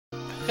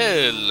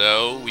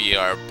Hello, we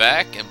are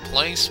back and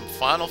playing some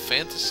Final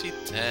Fantasy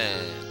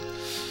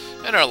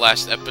X. In our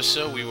last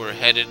episode, we were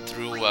headed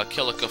through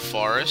Kilika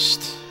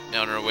Forest,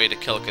 on our way to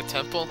Kilika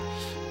Temple,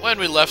 when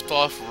we left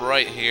off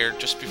right here,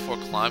 just before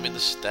climbing the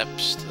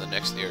steps to the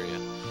next area.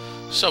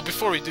 So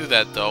before we do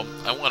that though,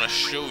 I want to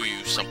show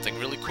you something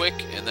really quick,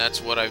 and that's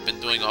what I've been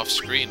doing off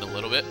screen a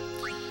little bit.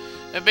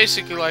 And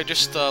basically I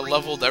just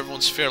leveled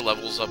everyone's sphere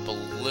levels up a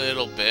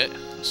little bit.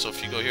 So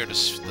if you go here to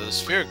the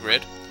sphere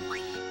grid,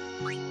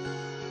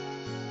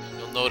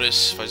 you'll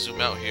notice if I zoom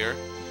out here,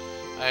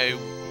 I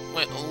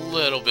went a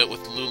little bit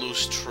with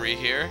Lulu's tree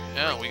here.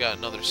 Yeah, we got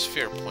another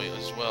sphere point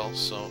as well,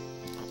 so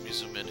let me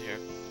zoom in here.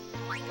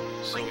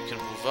 So we can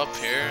move up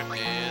here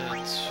and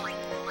oops.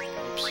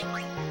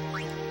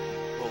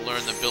 We'll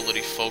learn the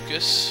ability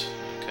Focus.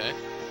 Okay.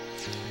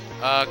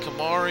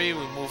 Kamari,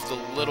 we moved a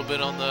little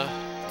bit on the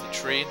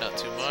tree, not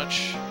too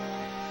much.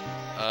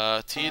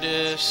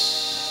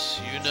 Tidus,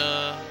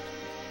 Yuna,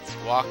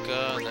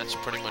 Waka, and that's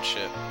pretty much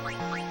it.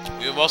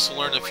 We have also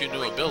learned a few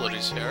new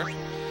abilities here.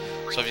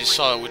 So if you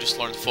saw it, we just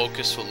learned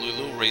Focus with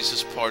Lulu,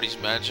 raises party's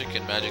magic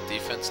and magic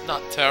defense.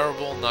 Not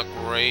terrible, not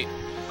great,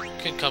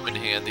 can come in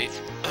handy.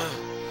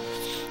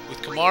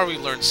 With Kamar, we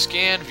learned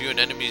Scan, view an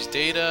enemy's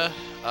data.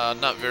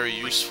 Not very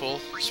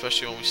useful,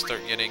 especially when we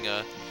start getting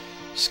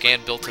Scan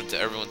built into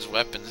everyone's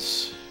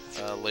weapons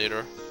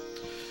later.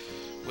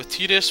 With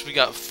Tidus, we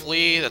got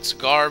Flee, that's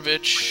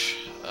garbage.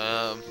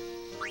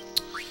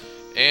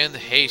 And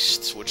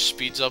Haste, which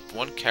speeds up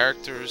one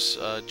character's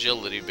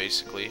agility,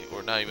 basically,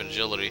 or not even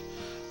agility,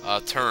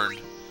 turn.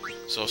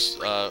 So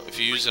if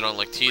you use it on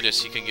like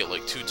Tidus, you can get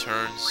like 2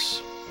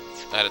 turns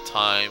at a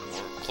time,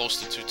 or close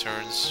to 2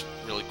 turns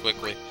really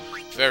quickly.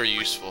 Very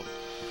useful.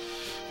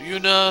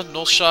 Yuna,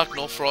 Null Shock,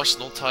 Null Frost,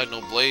 Null Tide,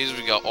 Null Blaze,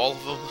 we got all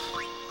of them.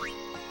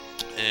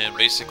 And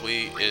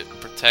basically it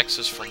protects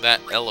us from that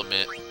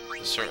element,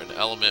 a certain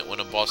element, when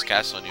a boss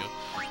casts on you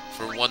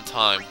for 1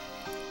 time.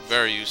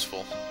 Very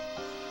useful.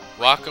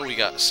 Waka, we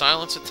got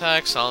Silence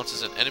Attack,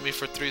 silences an enemy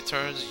for 3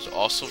 turns, it's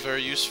also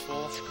very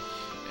useful.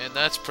 And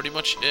that's pretty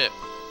much it.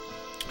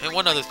 And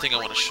one other thing I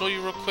want to show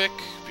you real quick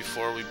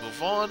before we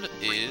move on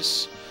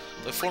is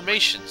the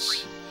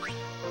formations.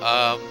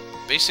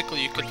 Basically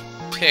you can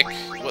pick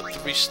what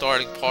 3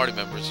 starting party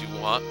members you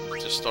want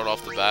to start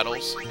off the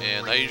battles,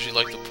 and I usually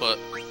like to put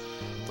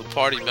the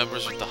party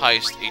members with the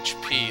highest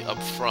HP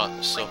up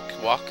front. So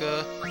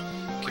Waka,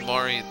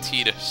 Kimari, and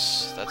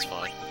Tidus, that's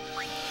fine.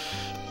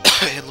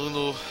 And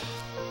Lulu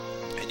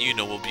and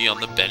Yuna will be on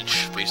the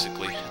bench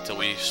basically until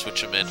we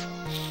switch them in.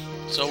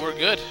 So we're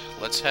good.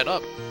 Let's head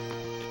up.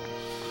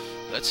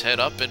 Let's head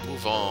up and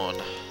move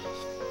on.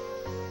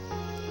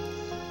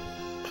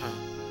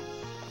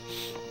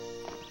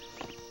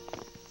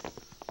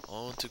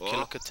 On to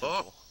Kilika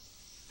Temple.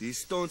 These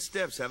stone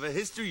steps have a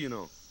history, you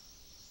know.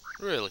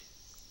 Really?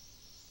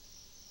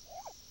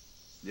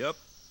 Yep.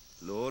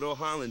 Lord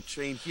O'Holland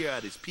trained here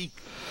at his peak.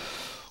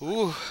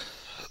 Ooh.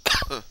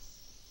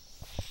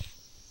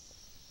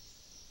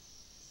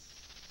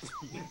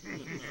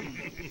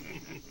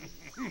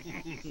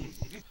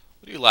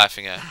 What are you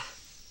laughing at?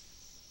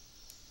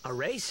 A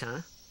race,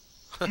 huh?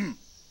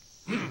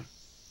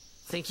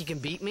 Think you can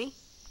beat me?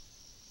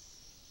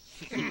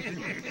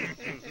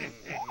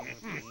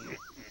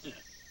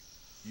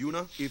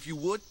 Yuna, if you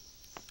would.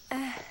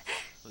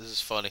 This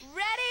is funny.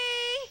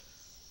 Ready?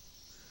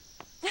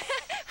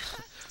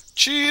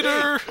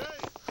 Cheater!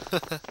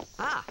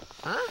 Huh?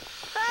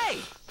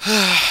 Hey!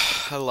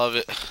 I love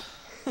it.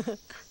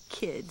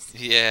 Kids.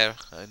 Yeah,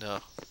 I know.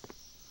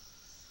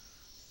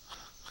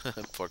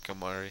 Poor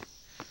Kamari.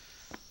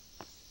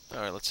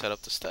 Alright, let's head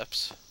up the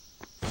steps.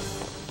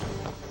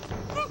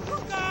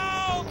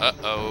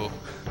 Uh-oh.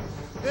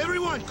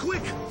 Everyone,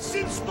 quick!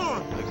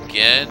 Sinspawn!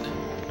 Again?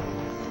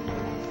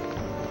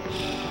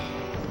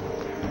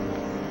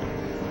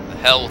 The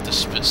hell with the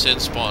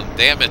Sinspawn,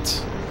 damn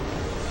it!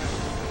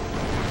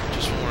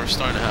 Just when we're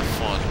starting to have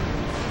fun.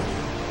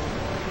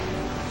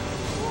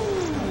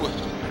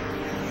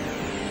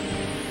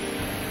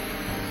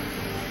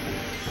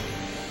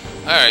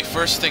 Alright,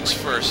 first things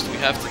first, we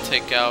have to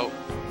take out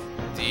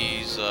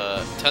these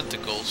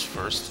tentacles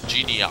first.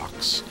 Geneaux,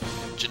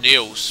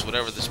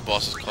 whatever this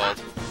boss is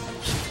called.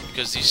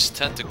 Because these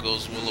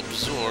tentacles will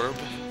absorb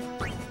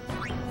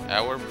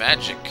our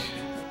magic.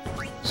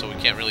 So we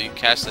can't really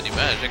cast any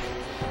magic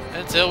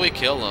until we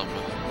kill them.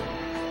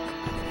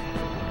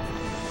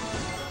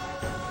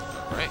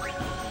 Alright.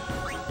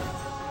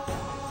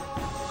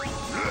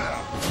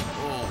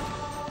 Boom.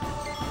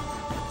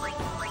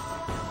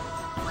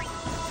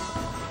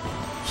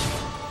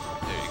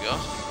 There you go.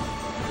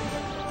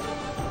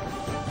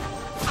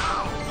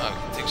 Oh,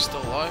 thing's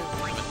still alive?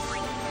 Damn it.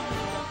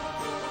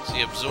 So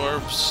he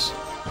absorbs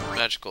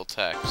magical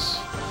attacks.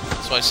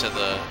 That's why I said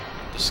the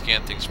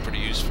scan thing's pretty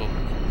useful.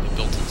 The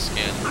built-in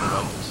scan for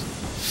weapons.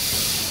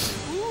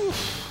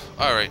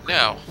 Alright,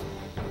 now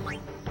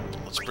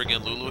let's bring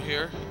in Lulu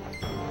here.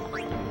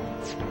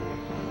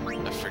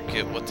 I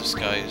forget what this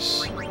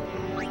guy's. I'll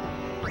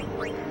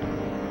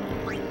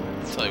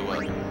tell you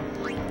what.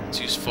 Let's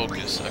use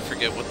Focus. I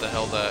forget what the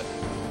hell that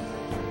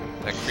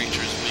That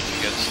creature is weak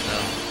against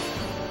now.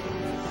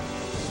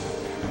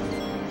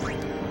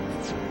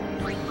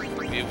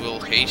 We will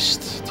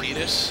haste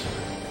Titus.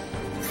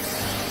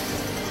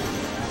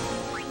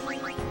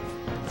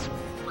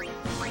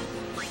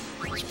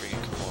 Let's bring in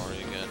Kamari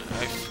again.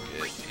 I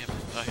forget. Damn.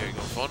 Oh, here you go.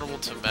 Vulnerable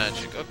to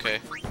magic. Okay.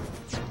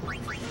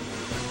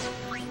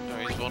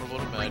 Alright, he's vulnerable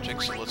to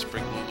magic, so let's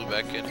bring Lulu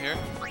back in here.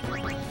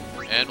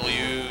 And we'll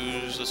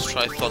use... let's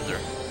try Thunder.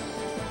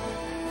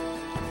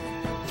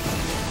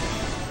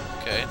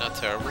 Okay, not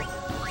terrible.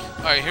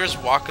 Alright, here's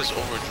Waka's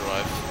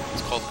Overdrive.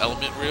 It's called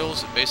Element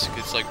Reels. Basically,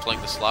 it's like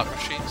playing the slot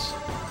machines.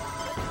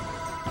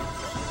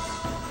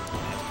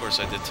 And of course,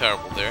 I did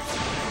terrible there.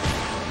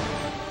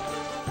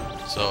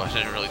 So I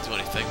didn't really do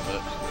anything,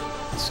 but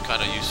it's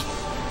kind of useful.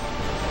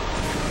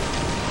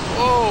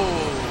 Whoa!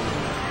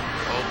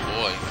 Oh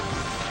boy.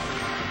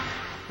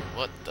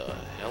 What the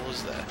hell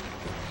is that?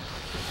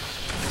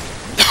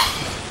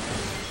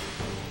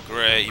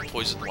 Great, he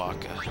poisoned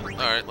Waka.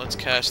 Alright, let's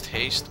cast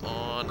Haste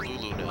on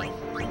Lulu now. Like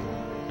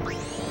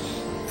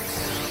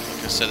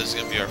I said, this is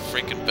gonna be our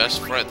freaking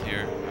best friend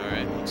here.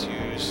 Alright, let's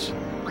use...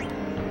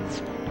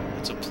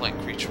 it's a plant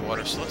creature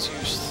water, so let's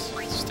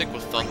stick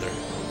with Thunder.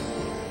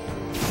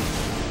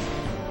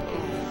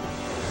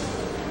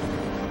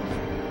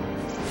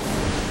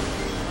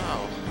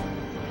 Wow.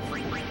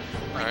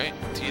 Alright,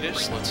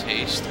 Titus, let's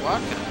haste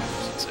Waka,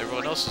 since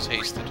everyone else is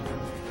hasted.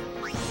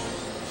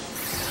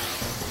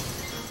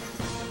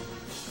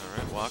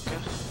 Waka.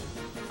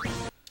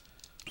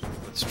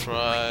 Let's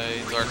try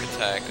Dark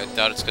Attack. I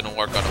doubt it's gonna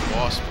work on a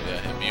boss, but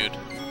yeah, immune.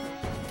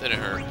 Didn't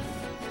hurt.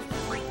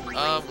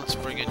 Let's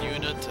bring in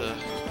Yuna to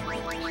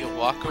heal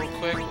Waka real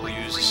quick. We'll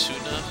use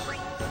Asuna.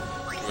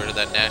 Get rid of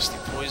that nasty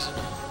poison.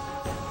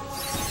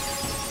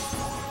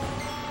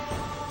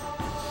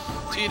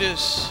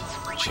 Titus!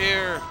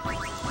 Chair!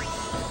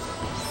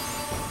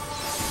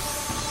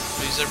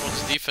 Raise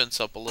everyone's defense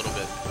up a little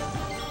bit.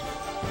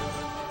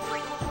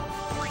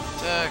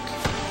 Attack!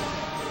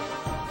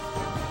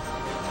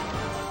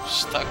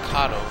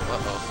 Staccato.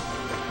 Uh-oh.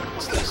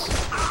 What's this?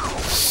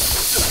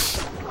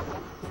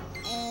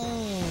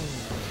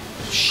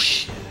 Ooh.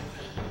 Shit.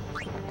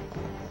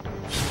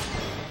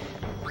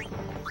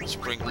 Let's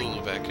bring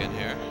Lulu back in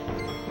here.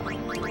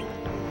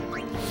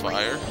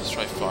 Fire. Let's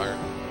try fire.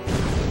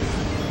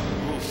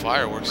 Ooh,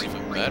 fire works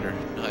even better.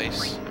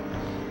 Nice.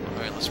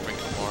 Alright, let's bring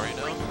Kamari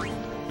now.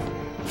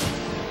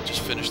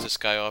 Just finish this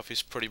guy off.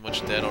 He's pretty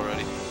much dead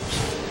already.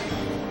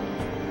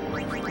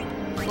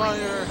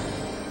 Fire!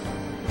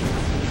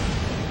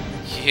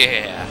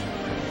 Yeah!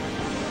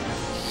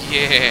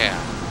 Yeah!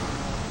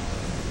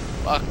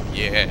 Fuck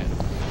yeah!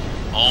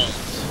 Owned!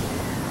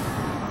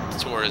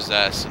 Tore his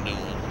ass a new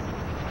one.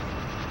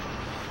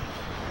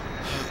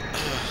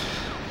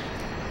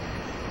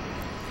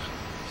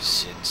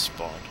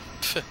 Sinspawn.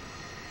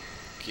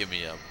 Give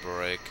me a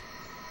break.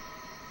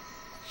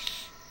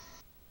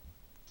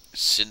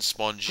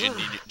 Sinspawn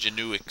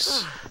Geneaux.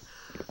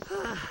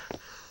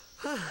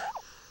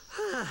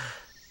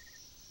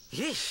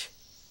 Yeesh.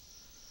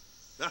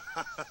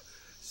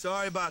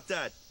 Sorry about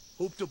that.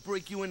 Hope to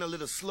break you in a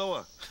little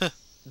slower.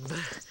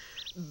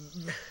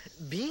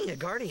 Being a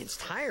guardian's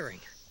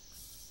tiring.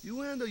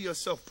 You handle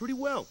yourself pretty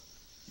well.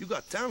 You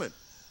got talent.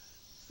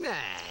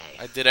 Hey.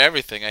 I did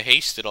everything. I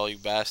hasted all you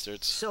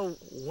bastards. So,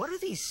 what are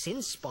these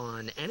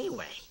Sinspawn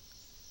anyway?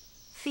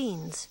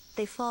 Fiends.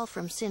 They fall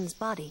from Sin's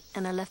body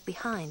and are left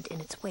behind in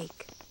its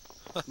wake.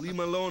 Leave him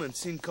alone and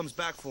Sin comes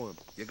back for him.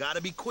 You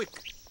gotta be quick.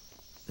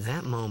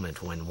 That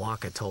moment when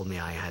Waka told me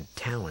I had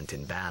talent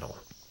in battle,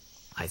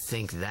 I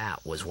think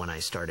that was when I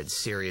started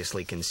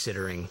seriously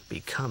considering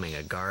becoming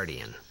a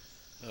guardian.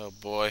 Oh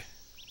boy.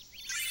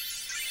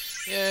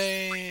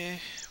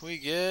 Yay! We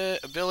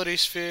get ability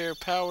sphere,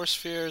 power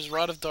spheres,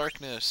 rod of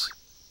darkness.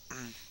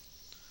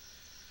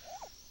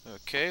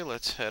 Okay,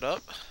 let's head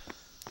up.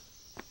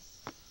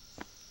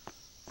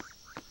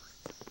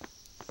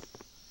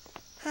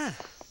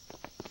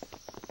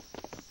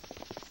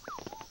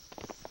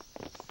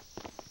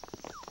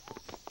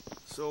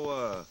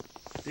 So,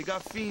 they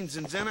got fiends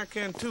in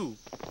Zanarkand too?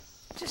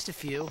 Just a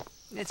few.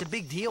 It's a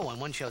big deal when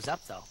one shows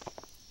up, though.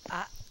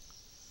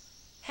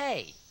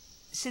 Hey,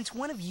 since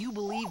when have you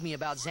believed me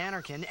about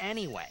Zanarkand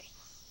anyway?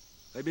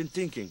 I've been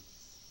thinking.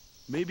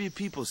 Maybe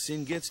people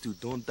Sin gets to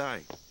don't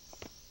die.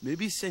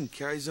 Maybe Sin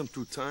carries them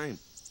through time.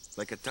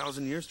 Like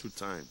 1,000 years through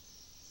time.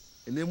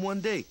 And then one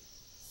day,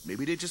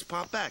 maybe they just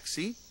pop back,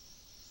 see?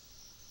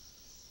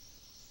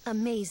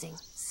 Amazing.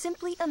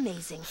 Simply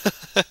amazing.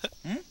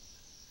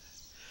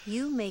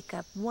 You make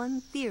up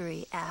one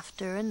theory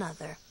after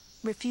another,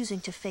 refusing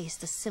to face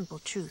the simple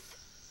truth.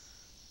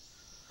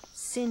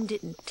 Sin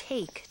didn't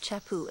take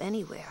Chapu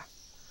anywhere.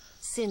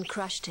 Sin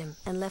crushed him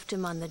and left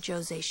him on the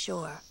Jose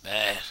shore.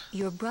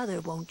 Your brother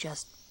won't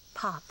just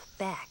pop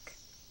back.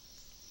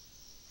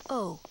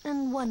 Oh,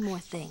 and one more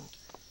thing.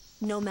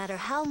 No matter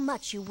how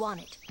much you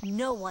want it,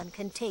 no one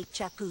can take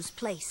Chapu's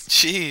place.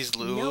 Jeez,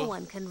 Lou. No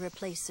one can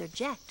replace Sir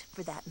Jekt,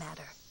 for that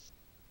matter.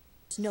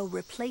 There's no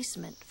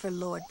replacement for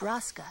Lord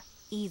Braska,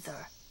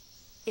 either.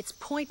 It's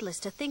pointless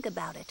to think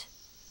about it.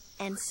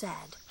 and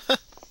sad.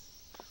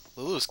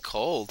 Lulu's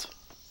cold.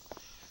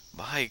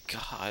 My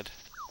God.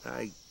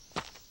 I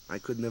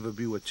could never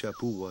be what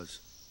Chappu was.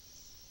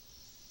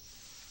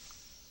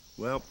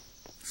 Well,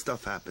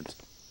 stuff happens.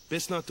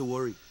 Best not to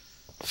worry.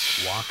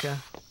 Waka,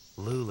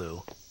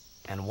 Lulu,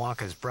 and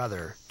Waka's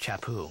brother,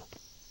 Chappu.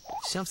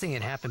 Something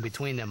had happened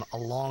between them a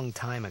long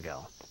time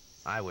ago.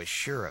 I was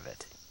sure of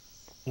it.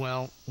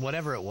 Well,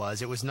 whatever it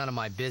was none of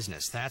my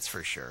business, that's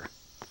for sure.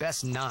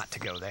 Best not to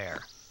go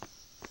there.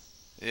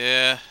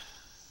 Yeah.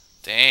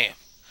 Damn.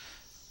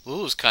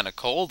 Lulu's kind of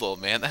cold, though,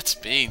 man.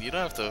 That's mean. You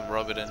don't have to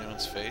rub it in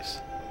anyone's face.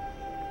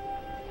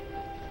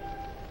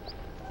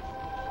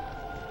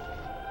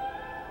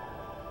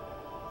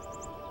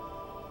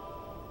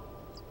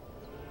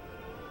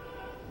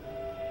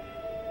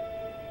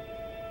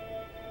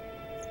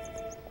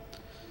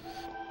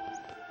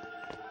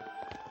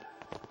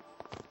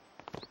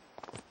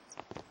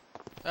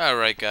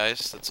 Alright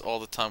guys, that's all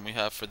the time we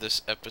have for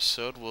this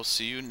episode. We'll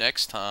see you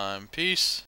next time. Peace!